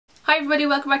Hi everybody,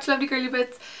 welcome back to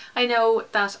LovelyGirlieBits. I know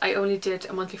that I only did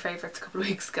a monthly favourites a couple of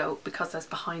weeks ago because I was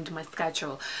behind my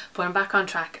schedule, but I'm back on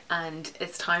track and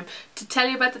it's time to tell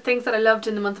you about the things that I loved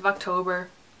in the month of October.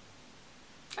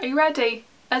 Are you ready?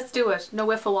 Let's do it. No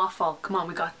whiffle waffle. Come on,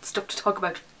 we got stuff to talk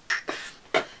about.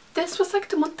 This was like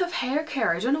the month of hair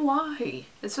care. I don't know why.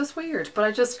 It's just weird,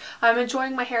 but I'm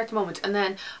enjoying my hair at the moment. And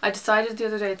then I decided the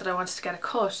other day that I wanted to get a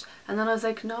cut, and then I was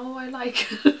like, no, I like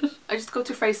I just go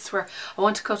through phases where I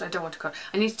want to cut, I don't want to cut.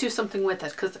 I need to do something with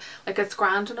it because like it's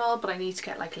grand and all, but I need to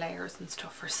get like layers and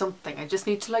stuff or something. I just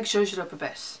need to like zhuzh it up a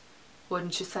bit,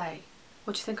 wouldn't you say?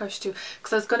 What do you think I should do?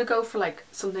 Because I was going to go for like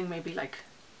something maybe like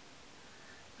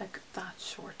that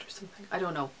short or something. I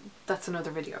don't know. That's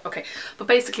another video. Okay, but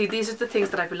basically these are the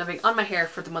things that I've been loving on my hair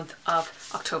for the month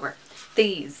of October.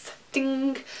 These.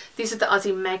 Ding! These are the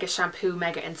Aussie Mega Shampoo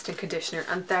Mega Instant Conditioner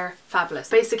and they're fabulous.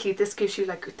 Basically this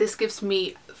gives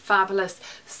me fabulous,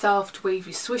 soft,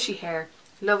 wavy, swishy hair.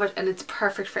 Love it, and it's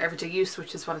perfect for everyday use,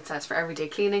 which is what it says, for everyday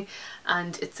cleaning.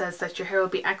 And it says that your hair will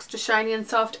be extra shiny and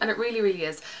soft, and it really, really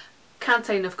is. Can't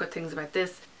say enough good things about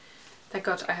this. Thank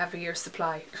God I have a year's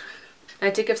supply. I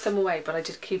did give some away, but I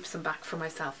did keep some back for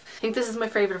myself. I think this is my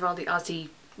favourite of all the Aussie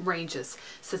ranges.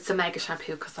 So it's a mega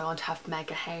shampoo because I want to have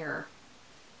mega hair.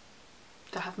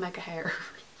 Do I have mega hair?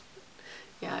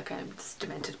 Yeah, okay, I'm just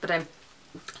demented. But I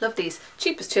love these.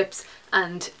 Cheap as chips,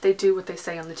 and they do what they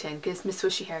say on the tin. Gives me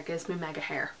swishy hair, gives me mega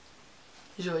hair.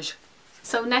 Zhuzh.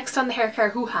 So next on the hair care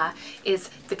hoo-ha is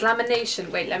the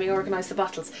Glamination. Wait, let me organise the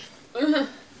bottles.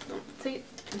 See?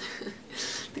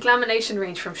 The Glamination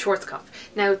range from Schwarzkopf.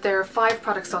 Now there are 5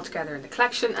 products altogether in the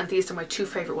collection, and these are my 2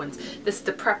 favourite ones. This is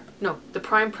the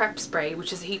Prime Prep Spray,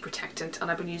 which is a heat protectant,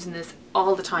 and I've been using this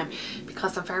all the time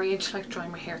because I'm very into like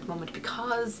drying my hair at the moment,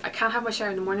 because I can't have my shower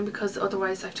in the morning because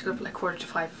otherwise I have to go up at like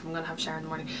 4:45 if I'm going to have a shower in the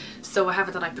morning. So I have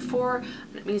it the night before,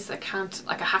 and it means I can't,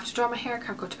 like I have to dry my hair, I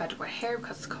can't go to bed with wet hair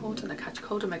because it's cold and I catch a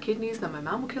cold in my kidneys and then my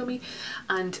mum will kill me.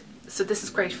 And so this is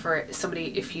great for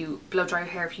somebody if you blow dry your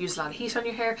hair, if you use a lot of heat on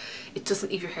your hair. It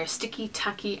doesn't leave your hair sticky,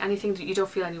 tacky, anything that you don't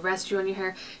feel any residue on your hair.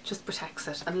 It just protects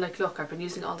it. And like, look, I've been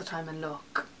using it all the time and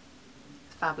look,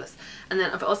 it's fabulous. And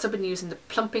then I've also been using the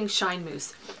Plumping Shine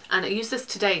Mousse, and I use this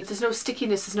today. There's no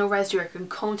stickiness, there's no residue. I can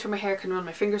comb through my hair, can run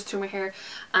my fingers through my hair,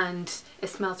 and it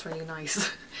smells really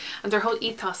nice. And their whole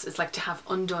ethos is like to have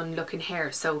undone looking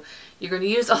hair, so you're going to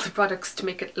use all the products to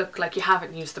make it look like you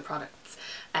haven't used the products.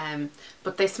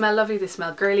 But they smell lovely, they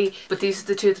smell girly, but these are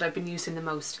the 2 that I've been using the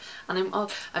most. And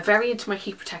I'm very into my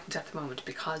heat protectant at the moment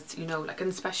because, you know, like,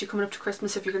 and especially coming up to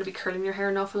Christmas, if you're going to be curling your hair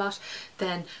an awful lot,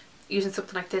 then using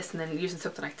something like this and then using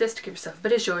something like this to give yourself a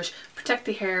bit of zhuzh, protect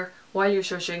the hair while you're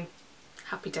zhuzhing.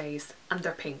 Happy days. And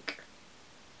they're pink.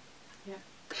 Yeah.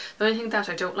 The only thing that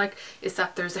I don't like is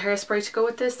that there's a hairspray to go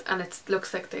with this, and it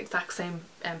looks like the exact same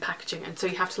packaging, and so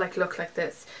you have to like look like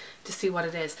this to see what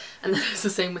it is. And then it's the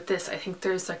same with this. I think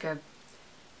there's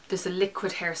a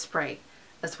liquid hairspray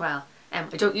as well. I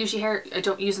don't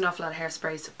use an awful lot of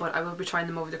hairsprays, but I will be trying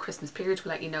them over the Christmas period to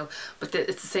let you know. But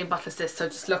it's the same bottle as this, so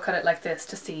just look at it like this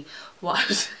to see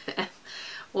what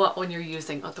what one you're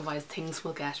using. Otherwise things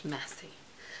will get messy.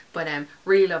 But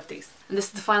really love these. And this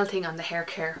is the final thing on the hair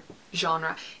care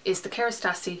genre, is the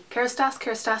Kerastase,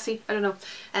 I don't know,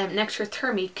 Nectar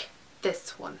Thermique,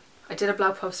 this one. I did a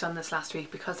blog post on this last week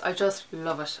because I just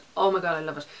love it. Oh my god, I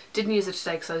love it. Didn't use it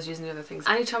today because I was using the other things.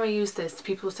 Anytime I use this,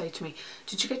 people will say to me,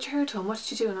 did you get your hair done? What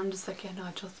did you do? And I'm just like, yeah, no,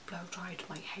 I just blow dried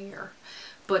my hair.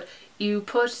 But you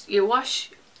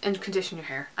wash and condition your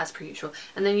hair as per usual,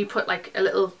 and then you put like a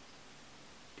little,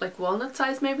 like walnut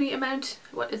size maybe amount.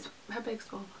 How big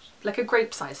is walnut? Like a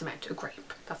grape size amount, a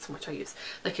grape, that's how much I use,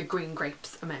 like a green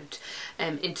grapes amount,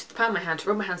 into the palm of my hand,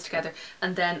 rub my hands together,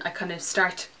 and then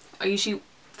I usually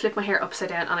flip my hair upside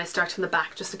down and I start from the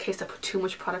back just in case I put too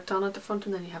much product on at the front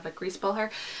and then you have like grease ball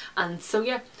hair. And so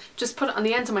yeah, just put it on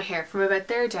the ends of my hair from about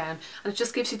there down, and it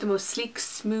just gives you the most sleek,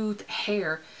 smooth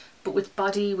hair, but with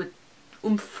body, with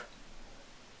oomph,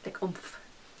 like oomph.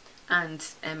 And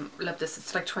love this.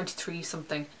 It's like 23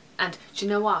 something. And do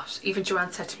you know what? Even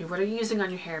Joanne said to me, what are you using on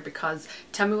your hair? Because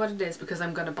tell me what it is, because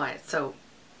I'm going to buy it. So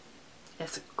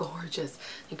yes, gorgeous.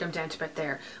 I think I'm down to about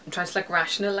there. I'm trying to like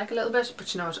ration it like a little bit,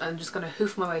 but you know what? I'm just going to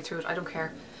hoof my way through it. I don't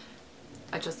care.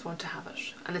 I just want to have it.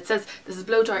 And it says this is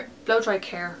blow dry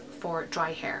care for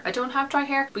dry hair. I don't have dry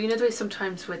hair, but you know the way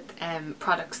sometimes with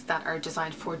products that are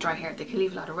designed for dry hair, they can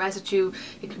leave a lot of residue,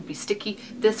 it can be sticky.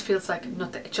 This feels like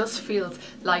nothing. It just feels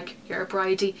like you're a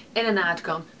bridie in an ad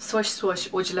gun. Swish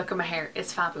swish, would you look at my hair?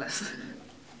 It's fabulous.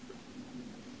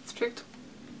 It's tricked.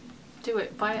 Do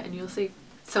it, buy it and you'll see.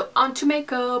 So on to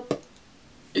makeup.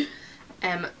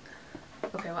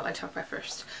 Okay, what will I talk about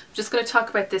first? I'm just going to talk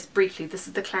about this briefly. This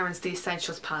is the Clarins The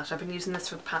Essentials palette. I've been using this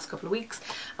for the past couple of weeks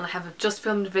and I have just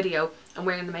filmed a video. I'm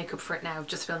wearing the makeup for it now. I've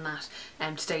just filmed that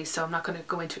today, so I'm not going to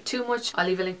go into it too much. I'll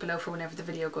leave a link below for whenever the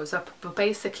video goes up. But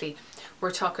basically,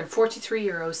 we're talking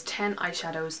 €43, 10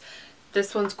 eyeshadows.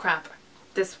 This one's crap.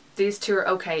 These two are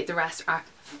okay. The rest are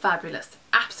fabulous.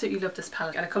 Absolutely love this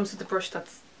palette. And it comes with a brush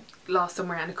that's lost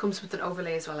somewhere, and it comes with an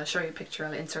overlay as well. I'll show you a picture.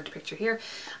 I'll insert a picture here.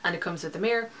 And it comes with a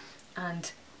mirror.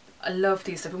 And I love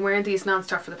these. I've been wearing these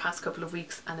non-stop for the past couple of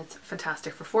weeks and it's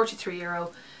fantastic. For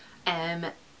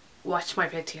 €43, watch my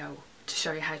video to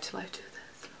show you how to do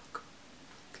this. Look,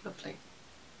 it's lovely.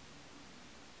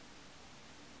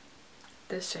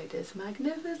 This shade is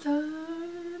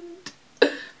magnificent.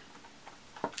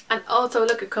 And also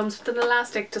look, it comes with an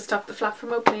elastic to stop the flap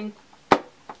from opening,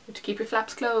 to keep your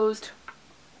flaps closed.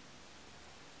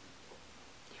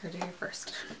 You heard it here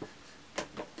first.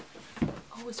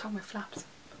 Always talking about flaps.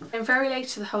 I'm very late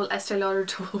to the whole Estee Lauder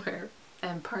double wear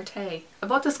party. I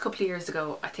bought this a couple of years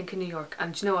ago, I think in New York,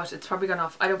 and you know what, it's probably gone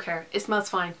off. I don't care. It smells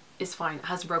fine. It's fine. It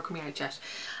hasn't broken me out yet.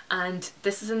 And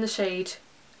this is in the shade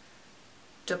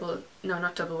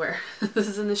not double wear. This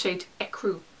is in the shade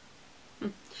Ecru.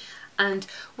 And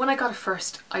when I got it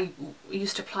first, I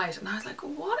used to apply it and I was like,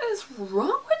 what is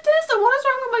wrong with this? And what is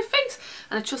wrong with my face?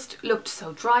 And it just looked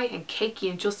so dry and cakey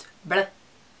and just bleh.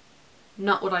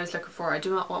 Not what I was looking for. I do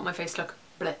not want my face to look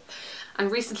bleh.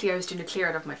 And recently I was doing a clear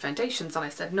out of my foundations and I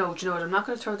said, no, do you know what, I'm not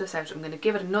going to throw this out. I'm going to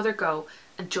give it another go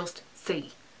and just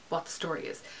see what the story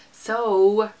is.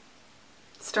 So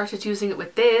started using it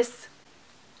with this,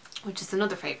 which is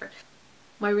another favourite.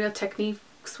 My Real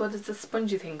Techniques, what is this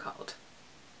spongy thing called?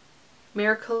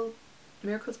 Miracle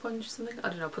Sponge or something? I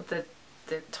don't know, put the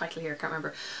title here, I can't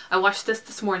remember. I watched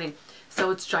this morning,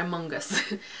 so it's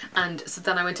Gymongous. And so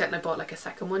then I went out and I bought like a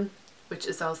second one, which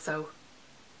is also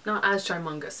not as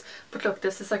Gymongous. But look,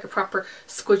 this is like a proper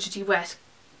squidgety wet,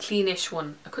 cleanish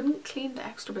one. I couldn't clean the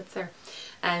extra bits there.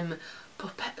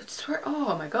 But I swear,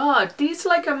 oh my god, these are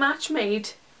like a match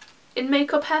made in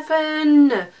makeup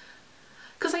heaven.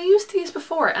 Because I used these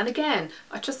before, and again,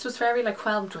 I just was very like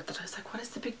whelmed with it. I was like, what is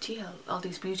the big deal? All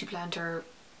these Beauty Blender,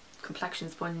 Complexion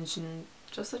sponge, and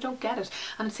just I don't get it.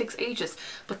 And it takes ages.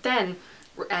 But then,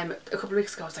 a couple of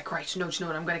weeks ago, I was like, right, no, do you know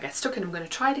what? I'm going to get stuck in. I'm going to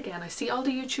try it again. I see all the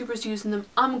YouTubers using them.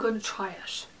 I'm going to try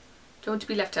it. Don't want to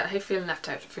be left out. I hate feeling left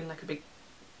out. I'm feeling like a big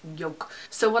yoke.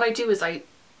 So what I do is I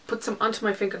put some onto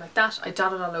my finger like that. I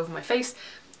dot it all over my face.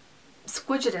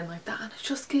 Squidge it in like that, and it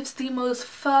just gives the most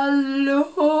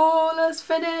flawless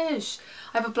finish.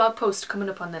 I have a blog post coming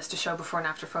up on this to show before and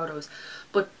after photos,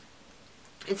 but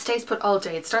it stays put all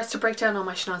day. It starts to break down all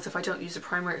my schnoz if I don't use a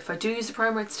primer. If I do use a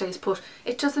primer, it stays put.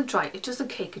 It doesn't dry, it doesn't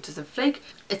cake, it doesn't flake.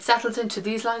 It settles into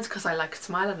these lines because I like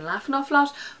smiling and laughing an awful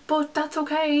lot, but that's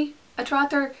okay. I'd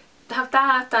rather have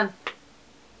that than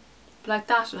like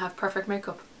that and have perfect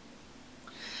makeup.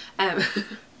 Such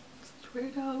a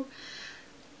weirdo.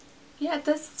 Yeah,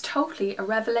 this is totally a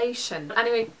revelation.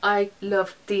 Anyway, I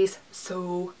love these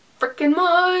so freaking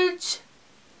much.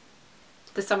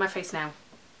 This is on my face now.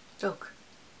 Look.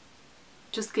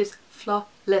 Just gives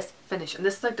flawless finish. And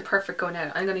this is like the perfect going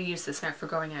out. I'm going to use this now for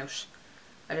going out.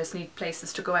 I just need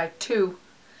places to go out to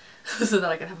so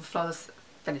that I can have a flawless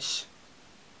finish.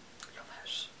 Love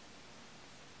it.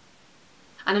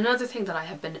 And another thing that I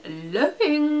have been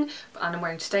loving, and I'm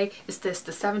wearing today, is this,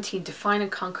 the 17 Define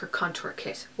and Conquer Contour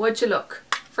Kit. Would you look?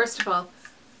 First of all,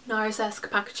 NARS-esque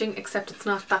packaging, except it's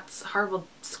not that horrible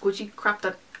squidgy crap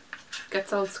that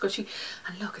gets all squishy.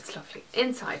 And look, it's lovely.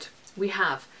 Inside we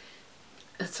have,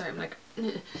 sorry, I'm like,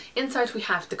 inside we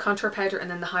have the contour powder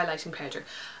and then the highlighting powder.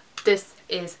 This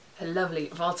is lovely.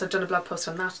 I've also done a blog post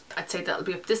on that. I'd say that'll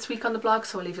be up this week on the blog,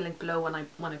 so I'll leave a link below when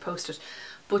I post it.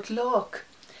 But look,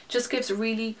 just gives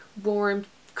really warm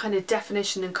kind of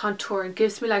definition and contour and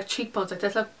gives me like cheekbones like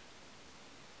this, look,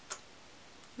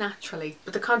 naturally.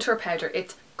 But the contour powder,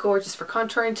 it's gorgeous for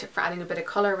contouring, for adding a bit of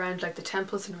colour around like the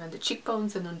temples and around the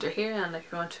cheekbones and under here, and if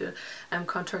you want to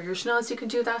contour your schnoz you can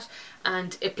do that,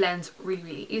 and it blends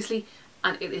really easily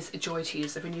and it is a joy to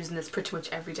use. I've been using this pretty much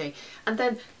every day. And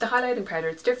then the highlighting powder,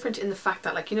 it's different in the fact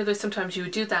that, like, you know, there's sometimes you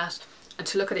would do that and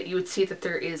to look at it you would see that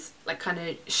there is like kind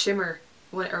of shimmer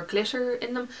or glitter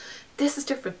in them. This is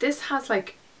different. This has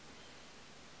like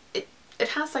it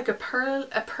has like a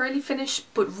pearly finish,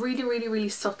 but really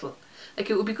subtle. Like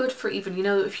it would be good for, even, you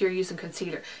know, if you're using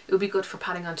concealer, it would be good for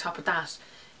patting on top of that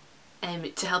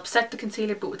to help set the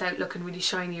concealer but without looking really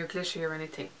shiny or glittery or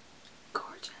anything.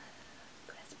 Gorgeous.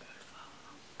 It's beautiful.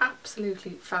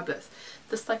 Absolutely fabulous.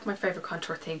 This is like my favourite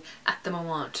contour thing at the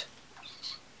moment.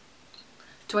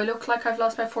 Do I look like I've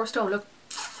lost about 4 stone? Look.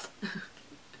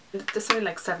 This is only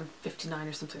like $7.59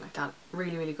 or something like that.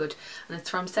 Really, really good. And it's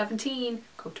from 17.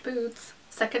 Go to Boots.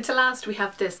 Second to last, we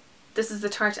have this. This is the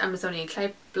Tarte Amazonian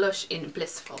Clay Blush in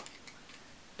Blissful.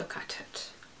 Look at it.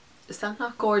 Is that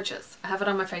not gorgeous? I have it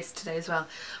on my face today as well.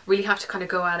 Really have to kind of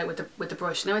go at it with the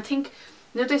brush. Now I think,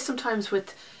 you know, there's sometimes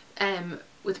with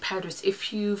powders,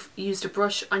 if you've used a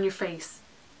brush on your face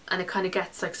and it kind of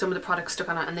gets like some of the product stuck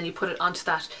on it, and then you put it onto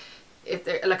that,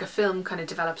 like a film kind of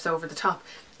develops over the top.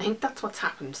 I think that's what's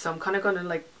happened, so I'm kind of going to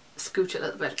like scooch it a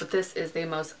little bit. But this is the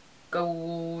most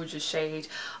gorgeous shade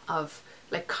of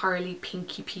like corally,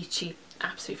 pinky, peachy,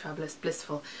 absolutely fabulous,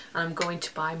 blissful. And I'm going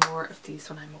to buy more of these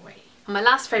when I'm away. And my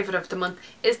last favourite of the month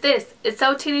is this. It's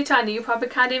so teeny tiny, you probably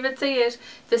can't even see it.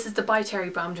 This is the By Terry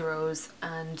Baume de Rose,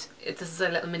 and this is a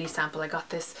little mini sample. I got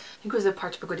this, I think it was a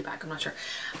part of a goodie bag, I'm not sure.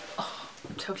 Oh,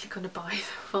 I'm totally going to buy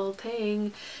the full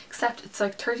thing. Except it's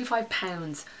like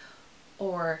 £35,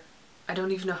 or I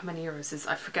don't even know how many euros it is.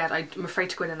 I forget, I'm afraid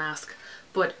to go in and ask.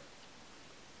 But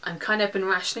I'm kind of been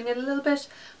rationing it a little bit.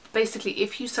 Basically,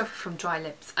 if you suffer from dry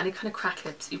lips, any kind of cracked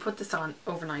lips, you put this on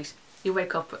overnight. You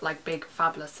wake up with like big,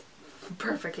 fabulous,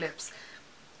 perfect lips.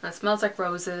 And it smells like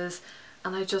roses,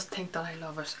 and I just think that I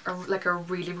love it. Like a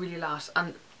really, really lot.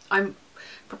 And I'm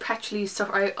perpetually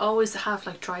suffer. I always have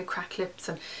like dry, cracked lips,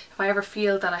 and if I ever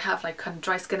feel that I have like kind of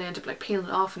dry skin, I end up like peeling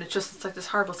it off, and it's like this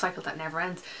horrible cycle that never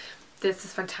ends. This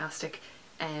is fantastic,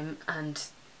 and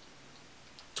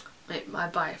I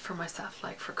buy it for myself,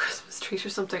 like for Christmas treat or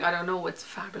something. I don't know, it's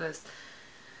fabulous.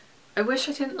 I wish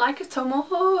I didn't like it so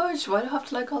much. Why do I have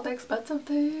to like all the expensive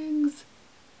things?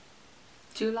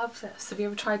 Do you love this? Have you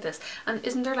ever tried this? And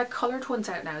isn't there like coloured ones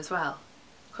out now as well?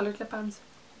 Coloured lip balms?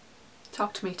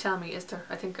 Talk to me, tell me, is there?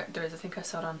 I think there is. I think I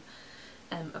saw it on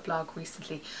a blog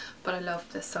recently. But I love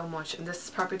this so much, and this is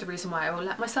probably the reason why I will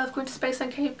let myself go into Space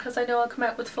and Cape, because I know I'll come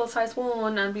out with full size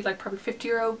one and be like probably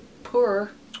 €50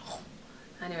 poorer.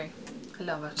 Anyway, I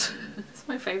love it. It's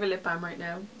my favourite lip balm right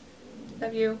now.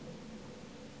 Love you.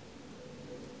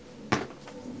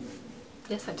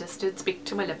 Yes, I just did speak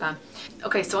to my lip balm.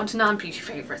 Okay, so on to non-beauty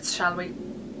favourites, shall we?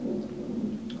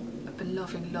 I've been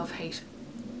loving Love Hate.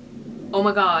 Oh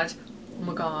my god. Oh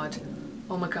my god.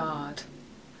 Oh my god.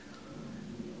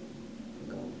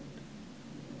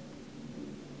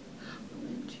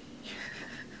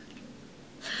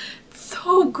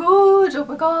 So good. Oh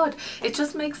my god. It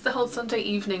just makes the whole Sunday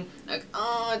evening like,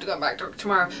 oh, I have to go back to work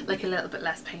tomorrow, like a little bit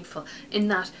less painful, in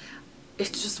that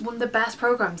it's just one of the best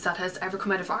programmes that has ever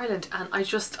come out of Ireland. And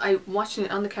I'm watching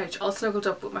it on the couch, all snuggled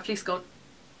up with my fleece, going,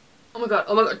 oh my god,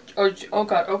 oh my god, oh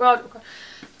god, oh god, oh god.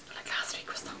 Like last week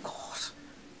was so good.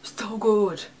 It was so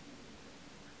good.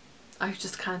 I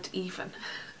just can't even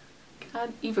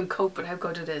cope with how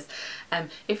good it is.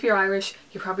 If you're Irish,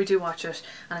 you probably do watch it,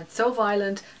 and it's so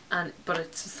violent, but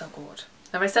it's just so good.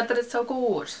 Have I said that it's so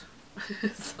good?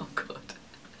 It's so good.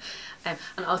 And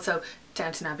also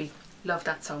Downton Abbey, love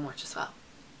that so much as well.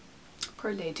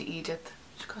 Poor Lady Edith,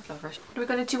 God love her. What are we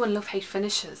going to do when Love Hate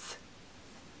finishes?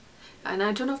 And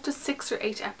I don't know if there's 6 or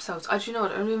 8 episodes. I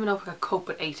don't even know if I can cope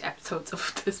with 8 episodes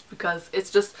of this, because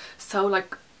it's just so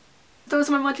like, those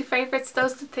are my monthly favourites.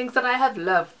 Those are the things that I have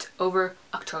loved over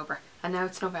October, and now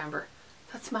it's November.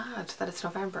 That's mad that it's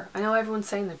November. I know everyone's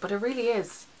saying that, but it really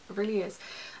is. It really is.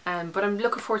 But I'm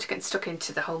looking forward to getting stuck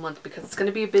into the whole month, because it's going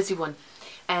to be a busy one.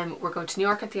 We're going to New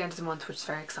York at the end of the month, which is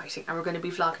very exciting, and we're going to be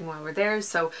vlogging while we're there,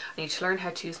 so I need to learn how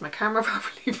to use my camera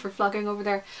properly for vlogging over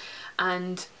there.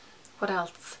 And what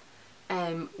else?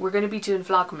 We're going to be doing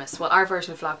Vlogmas, well, our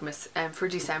version of Vlogmas for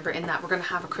December, in that we're going to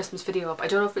have a Christmas video up. I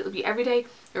don't know if it'll be every day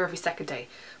or every second day,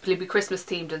 but it'll be Christmas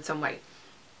themed in some way.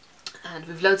 And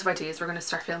we've loads of ideas. We're going to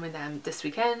start filming them this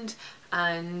weekend,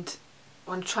 and I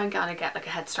want to try and get like a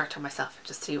head start on myself,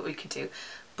 just see what we can do.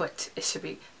 But it should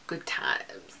be good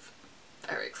times.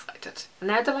 Very excited. And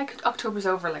now that like October's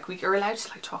over, like we are allowed to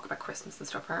like talk about Christmas and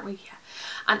stuff, aren't we? Yeah.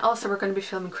 And also we're going to be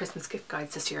filming Christmas gift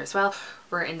guides this year as well.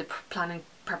 We're in the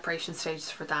preparation stages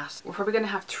for that. We're probably going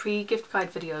to have 3 gift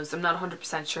guide videos. I'm not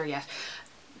 100% sure yet.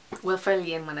 We'll fill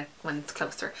you in when it's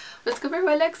closer. But it's going to be a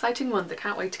really exciting month. I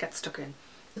can't wait to get stuck in.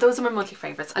 Those are my monthly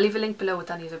favourites. I'll leave a link below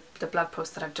with any of the blog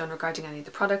posts that I've done regarding any of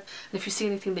the product. And if you see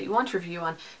anything that you want to review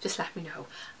on, just let me know,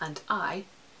 and I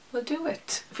will do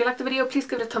it. If you like the video, please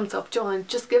give it a thumbs up. Join,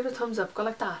 just give it a thumbs up. Go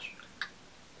like that.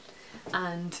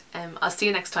 And I'll see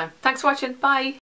you next time. Thanks for watching. Bye.